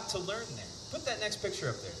a lot to learn there. Put that next picture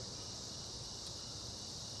up there.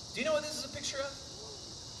 Do you know what this is a picture of?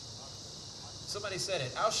 Somebody said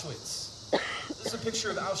it. Auschwitz. This is a picture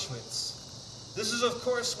of Auschwitz. This is, of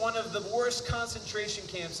course, one of the worst concentration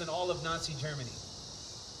camps in all of Nazi Germany.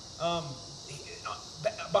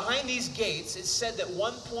 Behind these gates, it's said that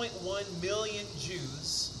 1.1 million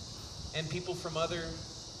Jews and people from other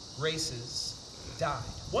races died.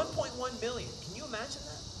 1.1 million. Can you imagine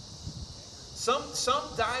that? Some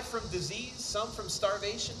died from disease, some from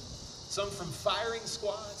starvation, some from firing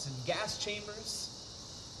squads and gas chambers.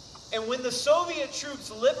 And when the Soviet troops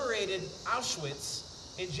liberated Auschwitz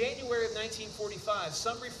in January of 1945,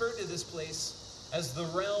 some referred to this place as the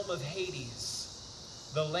realm of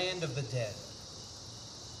Hades, the land of the dead.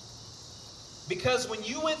 Because when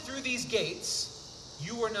you went through these gates,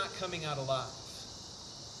 you were not coming out alive.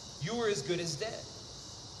 You were as good as dead.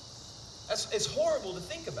 It's horrible to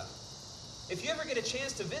think about. If you ever get a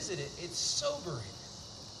chance to visit it, it's sobering.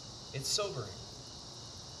 It's sobering.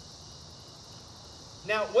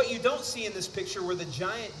 Now, what you don't see in this picture were the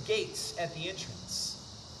giant gates at the entrance.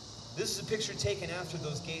 This is a picture taken after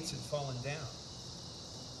those gates had fallen down.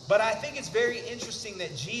 But I think it's very interesting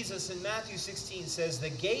that Jesus in Matthew 16 says, the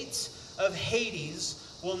gates of Hades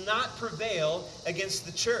will not prevail against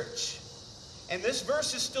the church. And this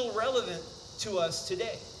verse is still relevant to us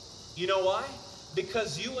today. You know why?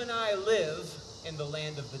 Because you and I live in the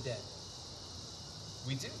land of the dead.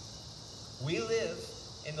 We do. We live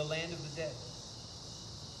in the land of the dead.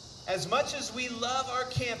 As much as we love our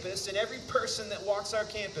campus and every person that walks our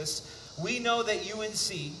campus, we know that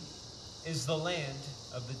UNC is the land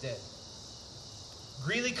of the dead.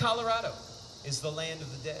 Greeley, Colorado is the land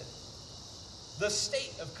of the dead. The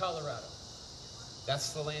state of Colorado,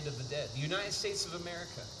 that's the land of the dead. The United States of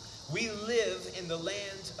America, we live in the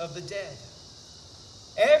land of the dead.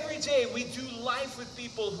 Every day we do life with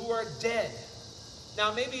people who are dead.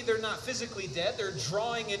 Now maybe they're not physically dead, they're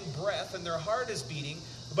drawing in breath and their heart is beating,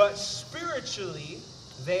 but spiritually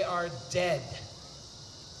they are dead.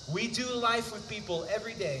 We do life with people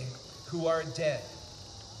every day who are dead.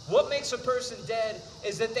 What makes a person dead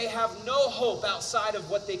is that they have no hope outside of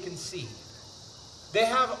what they can see.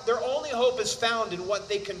 Their only hope is found in what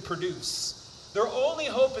they can produce. Their only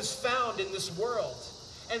hope is found in this world.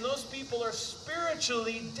 And those people are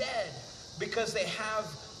spiritually dead because they have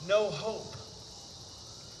no hope.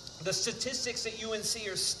 The statistics at UNC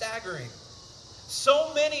are staggering.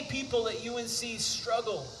 So many people at UNC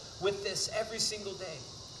struggle with this every single day.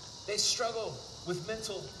 They struggle with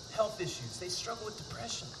mental health issues. They struggle with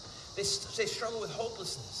depression. They struggle with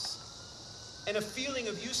hopelessness and a feeling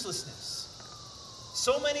of uselessness.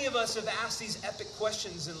 So many of us have asked these epic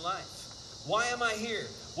questions in life. Why am I here?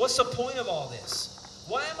 What's the point of all this?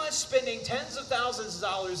 Why am I spending tens of thousands of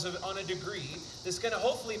dollars on a degree that's going to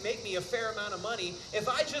hopefully make me a fair amount of money if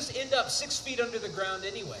I just end up 6 feet under the ground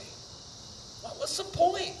anyway? Well, what's the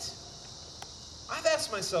point? I've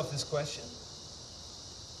asked myself this question.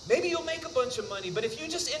 Maybe you'll make a bunch of money, but if you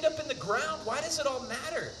just end up in the ground, why does it all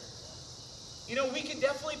matter? You know, we can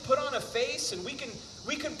definitely put on a face and we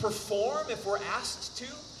can perform if we're asked to.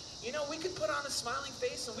 You know, we can put on a smiling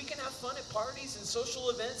face and we can have fun at parties and social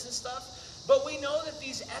events and stuff. But we know that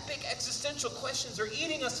these epic existential questions are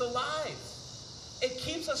eating us alive. It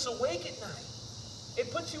keeps us awake at night.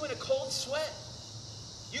 It puts you in a cold sweat.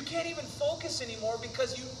 You can't even focus anymore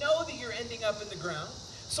because you know that you're ending up in the ground.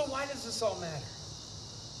 So why does this all matter?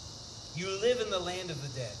 You live in the land of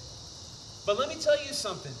the dead. But let me tell you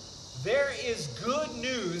something. There is good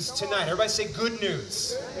news tonight. Everybody say good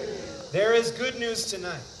news. There is good news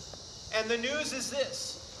tonight. And the news is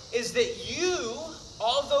this, is that you,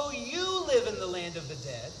 although you live in the land of the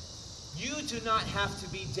dead, you do not have to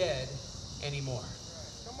be dead anymore.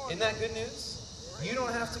 Isn't that good news? You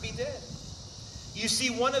don't have to be dead. You see,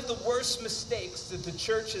 one of the worst mistakes that the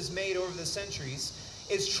church has made over the centuries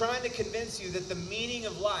is trying to convince you that the meaning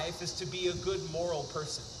of life is to be a good moral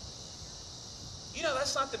person. You know,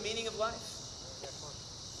 that's not the meaning of life.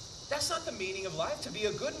 That's not the meaning of life, to be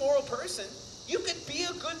a good moral person. You could be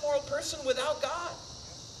a good moral person without God.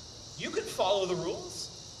 You could follow the rules.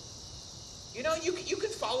 You know, you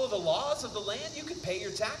could follow the laws of the land. You could pay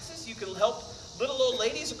your taxes. You could help little old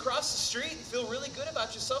ladies across the street and feel really good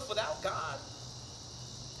about yourself without God.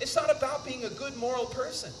 It's not about being a good moral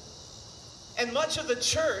person. And much of the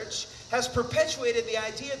church has perpetuated the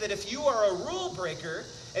idea that if you are a rule breaker,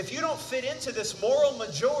 if you don't fit into this moral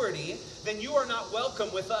majority, then you are not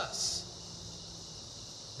welcome with us.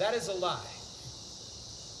 That is a lie.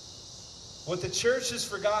 What the church has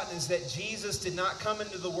forgotten is that Jesus did not come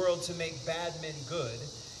into the world to make bad men good.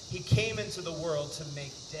 He came into the world to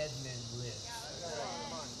make dead men live.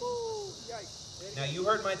 Now, you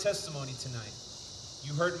heard my testimony tonight.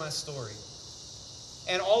 You heard my story.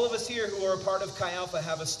 And all of us here who are a part of Chi Alpha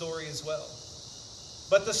have a story as well.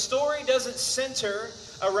 But the story doesn't center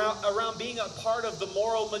around being a part of the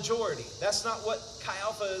moral majority. That's not what Chi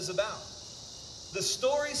Alpha is about. The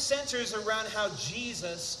story centers around how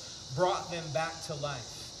Jesus brought them back to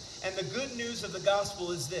life. And the good news of the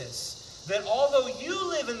gospel is this, that although you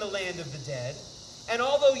live in the land of the dead, and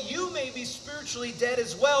although you may be spiritually dead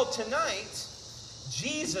as well tonight,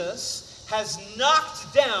 Jesus has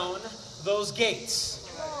knocked down those gates.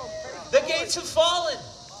 The gates have fallen.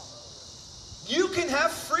 You can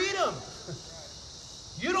have freedom.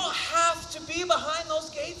 You don't have to be behind those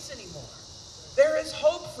gates anymore. There is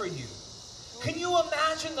hope for you. Can you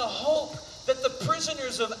imagine the hope that the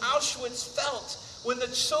prisoners of Auschwitz felt when the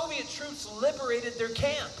Soviet troops liberated their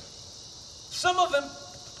camp? Some of them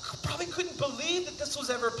probably couldn't believe that this was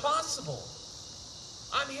ever possible.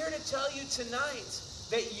 I'm here to tell you tonight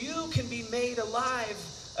that you can be made alive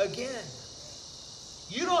again.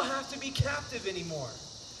 You don't have to be captive anymore.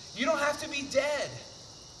 You don't have to be dead.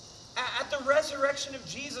 At the resurrection of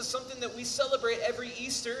Jesus, something that we celebrate every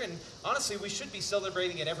Easter, and honestly, we should be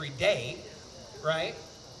celebrating it every day, right?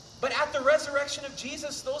 But at the resurrection of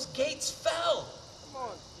Jesus, those gates fell.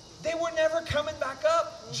 They were never coming back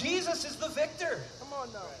up. Jesus is the victor. Come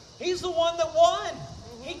on now. He's the one that won.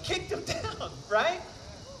 He kicked them down, right?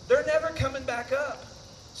 They're never coming back up.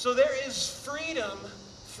 So there is freedom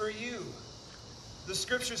for you. The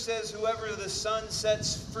scripture says, whoever the Son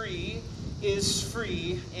sets free is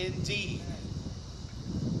free indeed.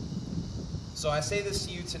 So I say this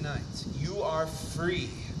to you tonight. You are free.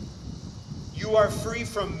 You are free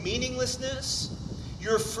from meaninglessness.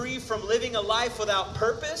 You're free from living a life without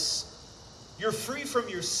purpose. You're free from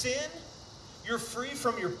your sin. You're free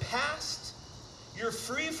from your past. You're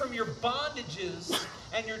free from your bondages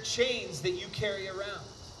and your chains that you carry around.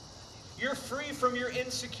 You're free from your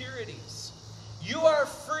insecurities. You are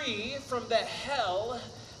free from the hell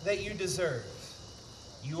that you deserve.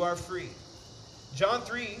 You are free. John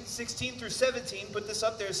 3:16 through 17, put this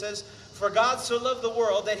up there, it says, "For God so loved the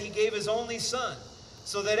world that he gave his only Son,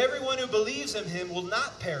 so that everyone who believes in him will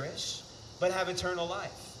not perish, but have eternal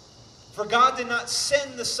life. For God did not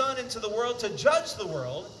send the Son into the world to judge the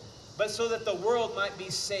world, but so that the world might be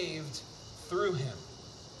saved through him."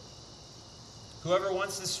 Whoever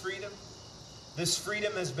wants this freedom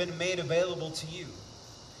has been made available to you.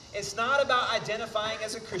 It's not about identifying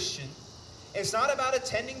as a Christian. It's not about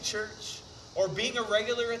attending church or being a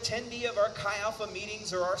regular attendee of our Chi Alpha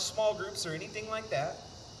meetings or our small groups or anything like that.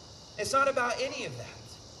 It's not about any of that.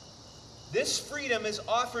 This freedom is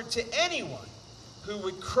offered to anyone who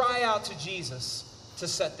would cry out to Jesus to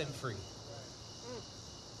set them free.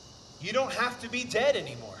 You don't have to be dead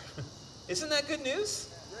anymore. Isn't that good news?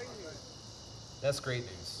 That's great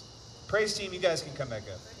news. Praise team, you guys can come back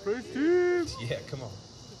up. Praise team. Yeah, come on.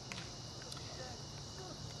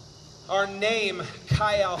 Our name,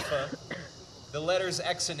 Chi Alpha, the letters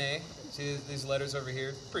X and A. See these letters over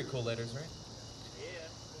here? Pretty cool letters, right?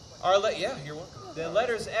 Yeah, you're welcome. The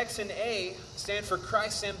letters X and A stand for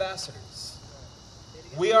Christ's ambassadors.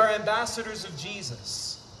 We are ambassadors of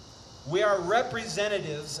Jesus. We are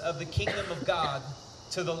representatives of the kingdom of God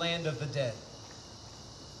to the land of the dead.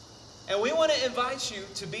 And we want to invite you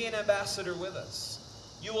to be an ambassador with us.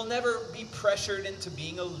 You will never be pressured into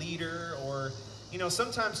being a leader, or,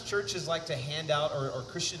 sometimes churches like to hand out, or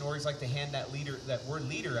Christian orgs like to hand that word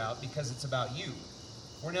leader out because it's about you.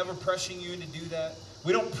 We're never pressuring you into do that.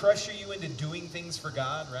 We don't pressure you into doing things for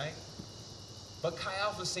God, right? But Chi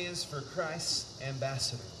Alpha stands for Christ's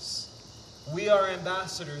ambassadors. We are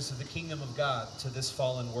ambassadors of the kingdom of God to this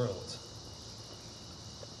fallen world.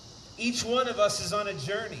 Each one of us is on a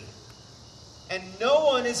journey. And no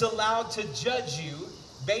one is allowed to judge you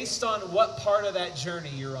based on what part of that journey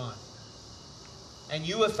you're on. And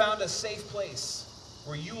you have found a safe place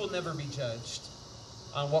where you will never be judged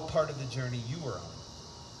on what part of the journey you are on.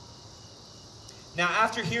 Now,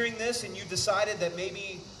 after hearing this and you decided that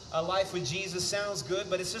maybe a life with Jesus sounds good,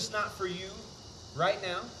 but it's just not for you right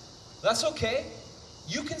now, that's okay.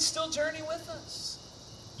 You can still journey with us.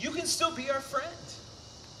 You can still be our friend.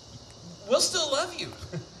 We'll still love you.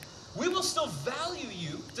 We will still value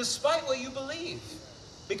you despite what you believe.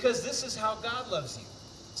 because this is how God loves you.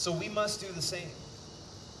 So we must do the same.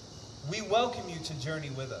 We welcome you to journey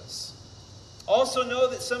with us. Also know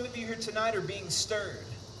that some of you here tonight are being stirred.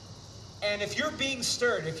 And if you're being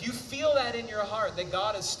stirred, if you feel that in your heart that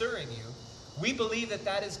God is stirring you, we believe that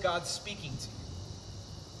that is God speaking to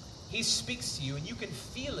you. He speaks to you, and you can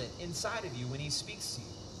feel it inside of you when He speaks to you.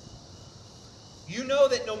 You know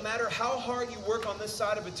that no matter how hard you work on this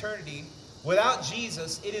side of eternity, without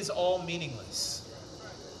Jesus, it is all meaningless.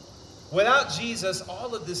 Without Jesus,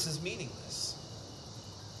 all of this is meaningless.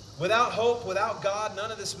 Without hope, without God,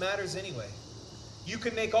 none of this matters anyway. You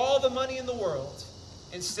can make all the money in the world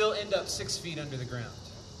and still end up 6 feet under the ground.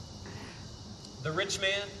 The rich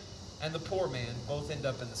man and the poor man both end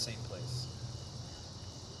up in the same place.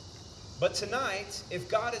 But tonight, if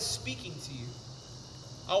God is speaking to you,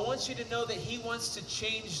 I want you to know that He wants to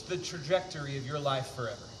change the trajectory of your life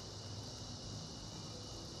forever.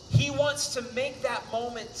 He wants to make that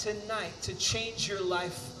moment tonight to change your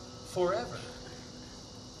life forever.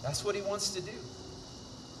 That's what He wants to do.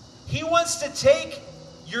 He wants to take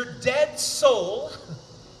your dead soul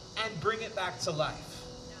and bring it back to life.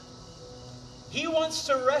 He wants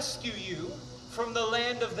to rescue you from the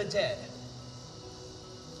land of the dead.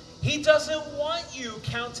 He doesn't want you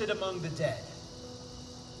counted among the dead,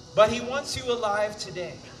 but He wants you alive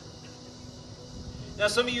today. Now,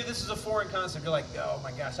 some of you, this is a foreign concept. You're like, oh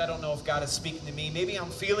my gosh, I don't know if God is speaking to me. Maybe I'm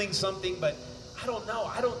feeling something, but I don't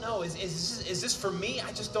know. Is this for me?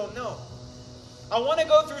 I just don't know. I want to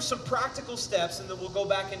go through some practical steps, and then we'll go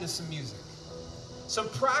back into some music. Some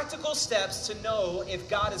practical steps to know if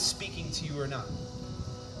God is speaking to you or not.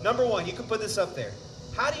 Number one, you can put this up there.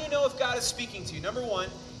 How do you know if God is speaking to you? Number one,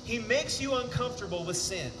 He makes you uncomfortable with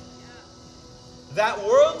sin. That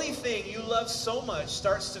worldly thing you love so much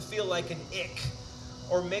starts to feel like an ick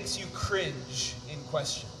or makes you cringe in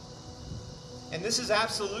question. And this is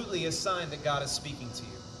absolutely a sign that God is speaking to you.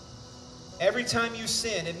 Every time you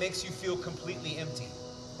sin, it makes you feel completely empty.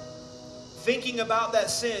 Thinking about that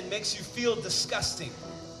sin makes you feel disgusting.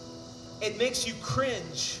 It makes you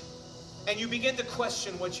cringe, and you begin to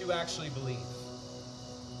question what you actually believe.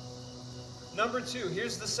 Number two,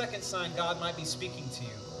 here's the second sign God might be speaking to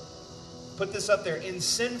you. Put this up there. In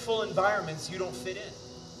sinful environments, you don't fit in.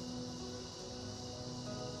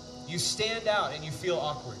 You stand out and you feel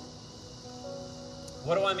awkward.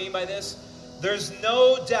 What do I mean by this? There's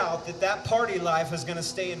no doubt that that party life is going to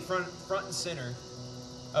stay in front and center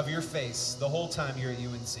of your face the whole time you're at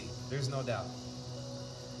UNC. There's no doubt.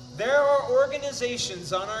 There are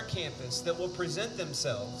organizations on our campus that will present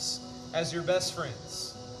themselves as your best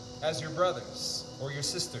friends, as your brothers or your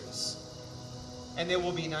sisters, and they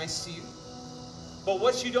will be nice to you. But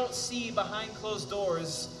what you don't see behind closed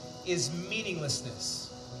doors is meaninglessness.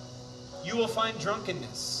 You will find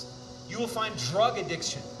drunkenness. You will find drug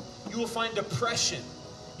addiction. You will find depression.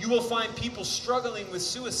 You will find people struggling with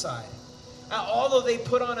suicide. And although they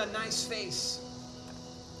put on a nice face,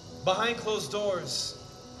 behind closed doors,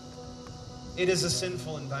 it is a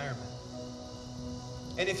sinful environment.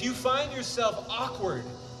 And if you find yourself awkward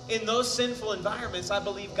in those sinful environments, I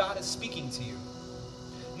believe God is speaking to you.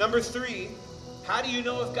 Number three, how do you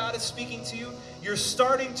know if God is speaking to you? You're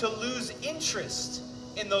starting to lose interest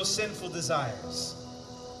in those sinful desires.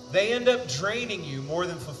 They end up draining you more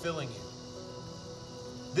than fulfilling you.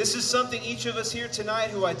 This is something each of us here tonight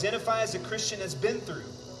who identify as a Christian has been through.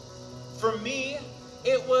 For me,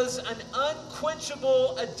 it was an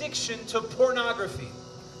unquenchable addiction to pornography.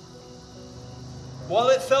 While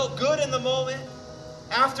it felt good in the moment,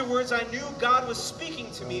 afterwards I knew God was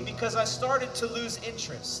speaking to me because I started to lose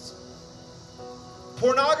interest.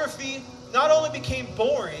 Pornography not only became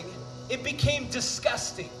boring, it became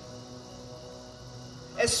disgusting.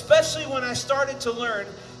 Especially when I started to learn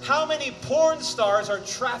how many porn stars are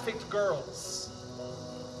trafficked girls.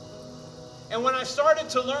 And when I started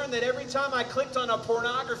to learn that every time I clicked on a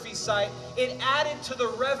pornography site, it added to the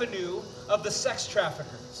revenue of the sex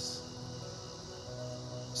traffickers.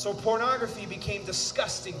 So pornography became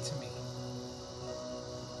disgusting to me.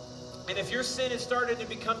 And if your sin has started to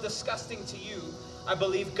become disgusting to you, I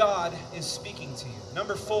believe God is speaking to you.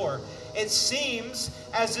 Number four, it seems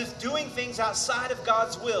as if doing things outside of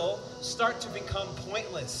God's will start to become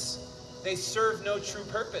pointless. They serve no true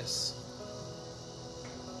purpose.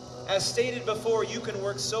 As stated before, you can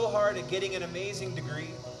work so hard at getting an amazing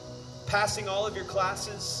degree, passing all of your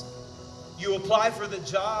classes. You apply for the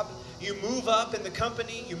job. You move up in the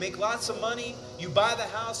company. You make lots of money. You buy the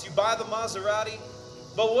house. You buy the Maserati.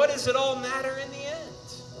 But what does it all matter in the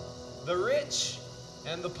end? The rich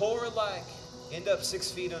and the poor alike end up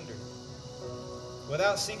 6 feet under.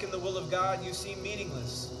 Without seeking the will of God, you seem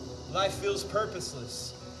meaningless. Life feels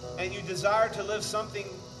purposeless. and you desire to live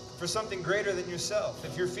for something greater than yourself.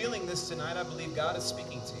 If you're feeling this tonight, I believe God is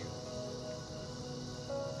speaking to you.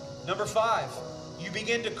 Number 5, you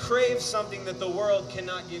begin to crave something that the world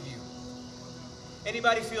cannot give you.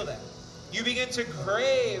 Anybody feel that? You begin to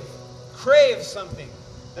crave something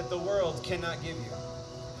that the world cannot give you.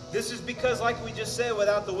 This is because, like we just said,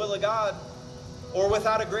 without the will of God or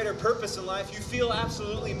without a greater purpose in life, you feel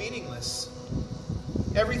absolutely meaningless.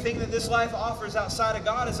 Everything that this life offers outside of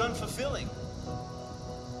God is unfulfilling.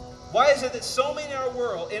 Why is it that so many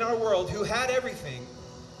in our world who had everything,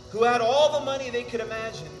 who had all the money they could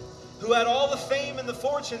imagine, who had all the fame and the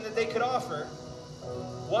fortune that they could offer,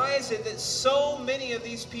 why is it that so many of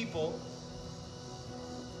these people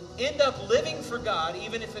end up living for God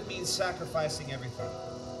even if it means sacrificing everything?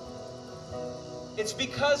 It's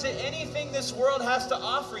because anything this world has to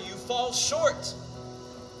offer you falls short.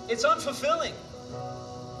 It's unfulfilling.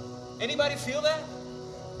 Anybody feel that?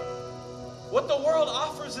 What the world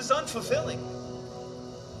offers is unfulfilling.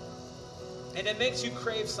 And it makes you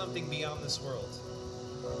crave something beyond this world.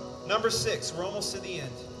 Number 6, we're almost to the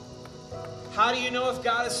end. How do you know if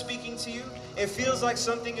God is speaking to you? It feels like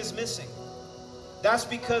something is missing. That's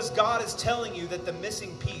because God is telling you that the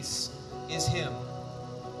missing piece is Him.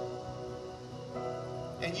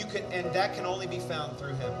 And that can only be found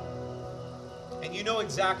through Him. And you know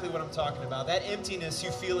exactly what I'm talking about. That emptiness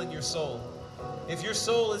you feel in your soul. If your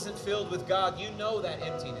soul isn't filled with God, you know that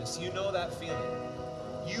emptiness. You know that feeling.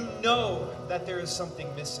 You know that there is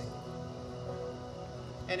something missing.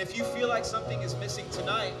 And if you feel like something is missing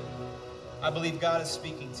tonight, I believe God is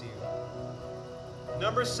speaking to you.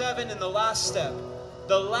 Number 7, and the last step,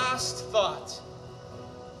 the last thought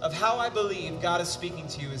of how I believe God is speaking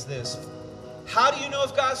to you is this. How do you know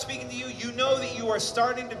if God's speaking to you? You know that you are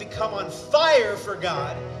starting to become on fire for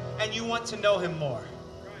God and you want to know Him more.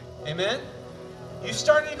 Amen? You're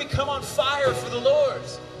starting to become on fire for the Lord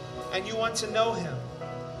and you want to know Him.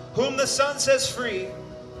 Whom the Son sets free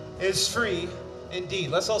is free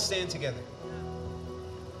indeed. Let's all stand together.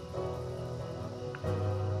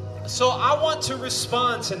 So I want to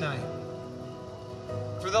respond tonight.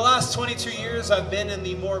 For the last 22 years, I've been in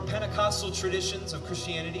the more Pentecostal traditions of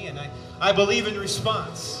Christianity, and I believe in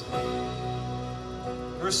response.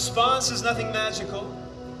 Response is nothing magical,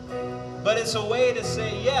 but it's a way to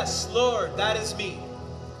say, yes, Lord, that is me.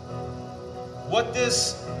 What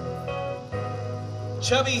this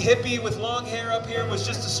chubby hippie with long hair up here was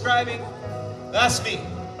just describing, that's me.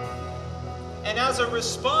 And as a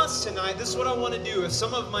response tonight, this is what I want to do. If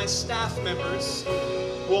some of my staff members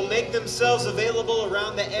will make themselves available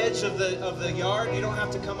around the edge of the yard, you don't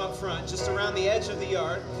have to come up front, just around the edge of the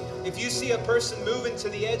yard. If you see a person moving to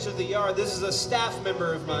the edge of the yard, this is a staff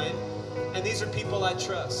member of mine, and these are people I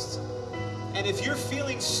trust. And if you're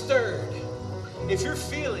feeling stirred, if you're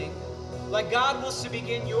feeling like God wants to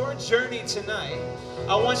begin your journey tonight,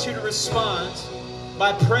 I want you to respond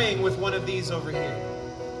by praying with one of these over here.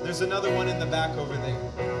 There's another one in the back over there.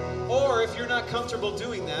 Or if you're not comfortable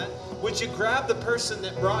doing that, would you grab the person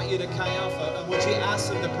that brought you to Chi Alpha and would you ask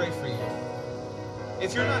them to pray for you?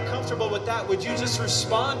 If you're not comfortable with that, would you just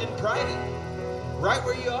respond in private, right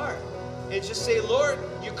where you are, and just say, Lord,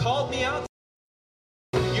 you called me out.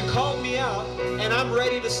 You called me out, and I'm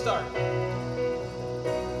ready to start.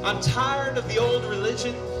 I'm tired of the old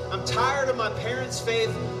religion. I'm tired of my parents' faith.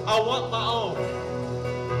 I want my own.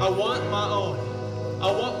 I want my own. I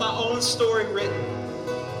want my own story written.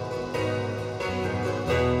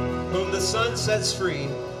 Whom the Son sets free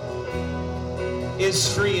is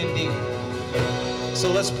free indeed. So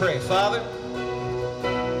let's pray. Father,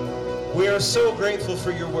 we are so grateful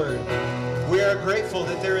for your word. We are grateful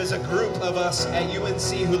that there is a group of us at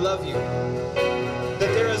UNC who love you.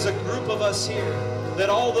 That there is a group of us here that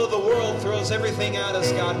although the world throws everything at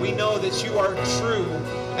us, God, we know that you are true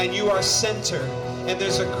and you are center. And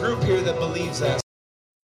there's a group here that believes that.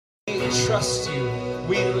 We trust you.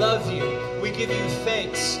 We love you. We give you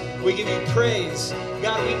thanks. We give you praise.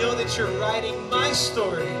 God, we know that you're writing my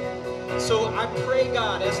story. So I pray,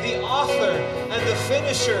 God, as the author and the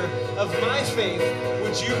finisher of my faith,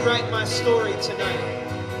 would you write my story tonight?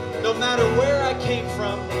 No matter where I came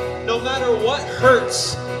from, no matter what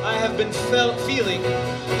hurts I have been feeling,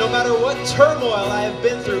 no matter what turmoil I have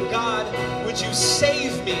been through, God, would you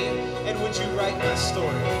save me and would you write my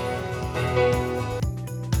story?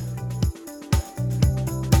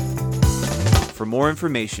 For more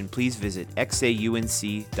information, please visit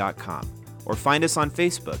xaunc.com or find us on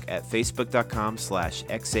Facebook at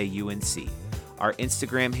facebook.com/xaunc. Our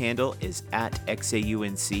Instagram handle is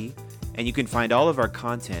 @xaunc, and you can find all of our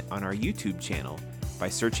content on our YouTube channel by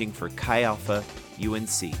searching for Chi Alpha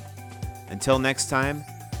UNC. Until next time,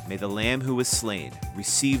 May the Lamb who was slain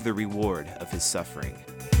receive the reward of his suffering.